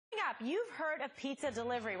up, you've heard of pizza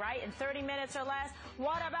delivery, right? In 30 minutes or less.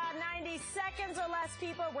 What about 90 seconds or less,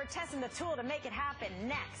 people? We're testing the tool to make it happen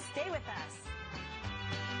next. Stay with us.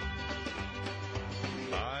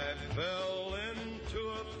 I fell into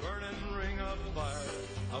a burning ring of fire.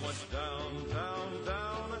 I went down, down,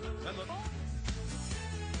 down, and the...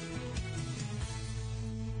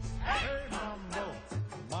 Hey, mambo,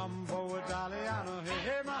 mambo Italiano,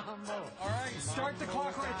 hey, mambo. All right, start the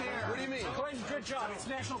clock right there. What do you mean? Clayton, good job. It's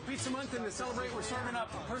National Pizza Month, and to celebrate, we're serving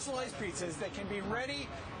up personalized pizzas that can be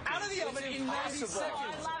out of the oven in 90 seconds. Oh, I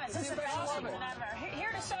love it. This is the best than ever. Here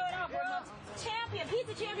to show it off, we're the champion,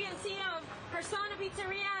 pizza champion, CEO of Persona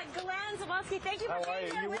Pizzeria, Glenn Zawoski. Thank you for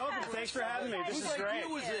being here. You're welcome. Thanks for having me. This is great. Whose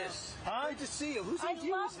idea was this? Huh? Great to see you. Whose I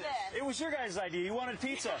idea was love this? this. It was your guys' idea. You wanted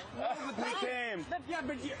pizza. We came. Yeah,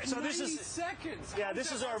 but So 90 this is seconds. Yeah,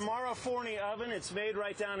 this is our Marra Forni oven. It's made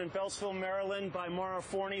right down in Beltsville, Maryland by Marra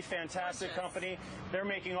Forni. Fantastic company. They're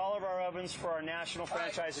making all of our ovens for our national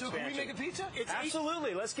franchise so expansion. can we make a pizza?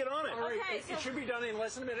 Absolutely. Let's get on it. All right. Okay, It should be done in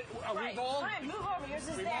less than a minute. Right. All right, move over. Yours is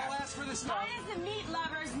We've there. all asked for this stuff. Mine is the meat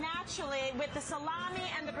lovers, naturally, with the salami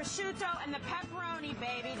and the prosciutto and the pepperoni,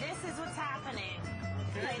 baby. This is what's happening.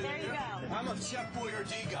 Okay, there you go. I'm a Chef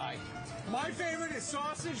Boyardee guy. My favorite is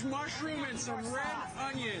sausage, mushroom, and some red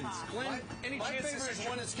onions. Glenn, any My chance favorite this is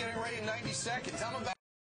one that's getting ready in 90 seconds. I'm about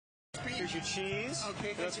Here's your cheese.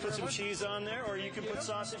 Okay, Let's put some cheese on there, or you can put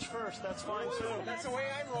sausage first. That's fine, too. That's the way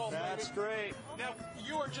I roll, That's great. Now,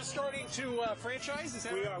 you are just starting to franchise, is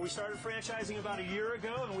that We right? are. We started franchising about a year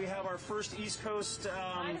ago, and we have our first East Coast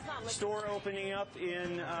store opening up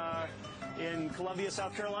in Columbia,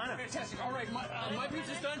 South Carolina. Fantastic. All right, my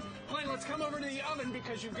pizza's done. Glenn, let's come over to the oven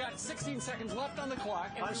because you've got 16 seconds left on the clock.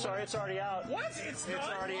 I'm sorry, it's already out. What? It's done? It's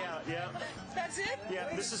already out, yeah. That's it? Yeah,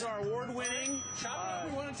 this is our award-winning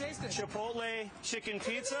we want to taste it. Chipotle chicken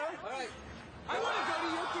pizza. All right. I want to go to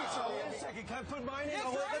your pizza. Wait a second. Can I put mine in? Yeah,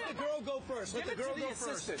 Oh, try let it. the girl go first. Let Give the it girl to the go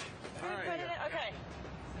first. assistant. All Put right. it in. Okay.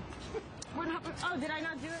 We're not. Oh, did I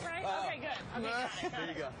not do it right? Okay, good. Okay, got it. There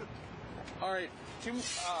you go. All right.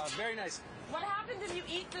 Very nice. What happens if you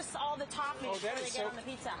eat this all the toppings before they get on the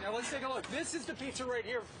pizza? Now let's take a look. This is the pizza right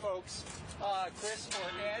here, folks. Chris or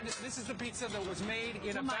Ed, this is the pizza that was made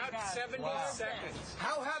in about 70 seconds.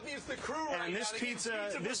 How happy is the crew right And now? this They get pizza,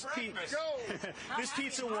 this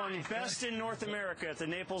pizza won Best in North America at the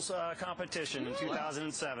Naples competition in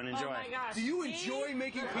 2007. Enjoy. Oh my gosh. Do you enjoy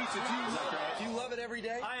making pizza? Do you love it every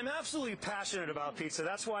day? I am absolutely passionate about pizza.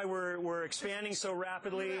 That's why we're expanding so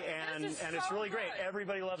rapidly, and it's really great.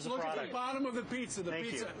 Everybody loves the Look product. at the bottom of the pizza. Thank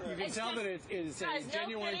pizza. you. You can tell that it is a Guys,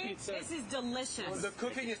 genuine no kidding, pizza. This is delicious. The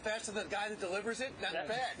cooking is faster than the guy that delivers it? Not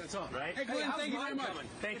bad. That's all. Right? Hey, Glenn, how's thank you very mine much. coming?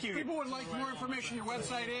 Thank you. If people would like more information, your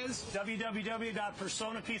website is?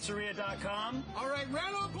 www.personapizzeria.com. All right,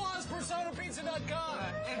 round of applause, PersonaPizza.com.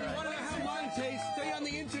 And if you want to know how mine tastes, stay on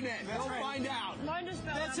the internet. You'll find out. Mine just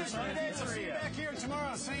fell That's down it the for today. We'll see you Pizzeria. back here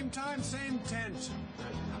tomorrow, same time, same tent.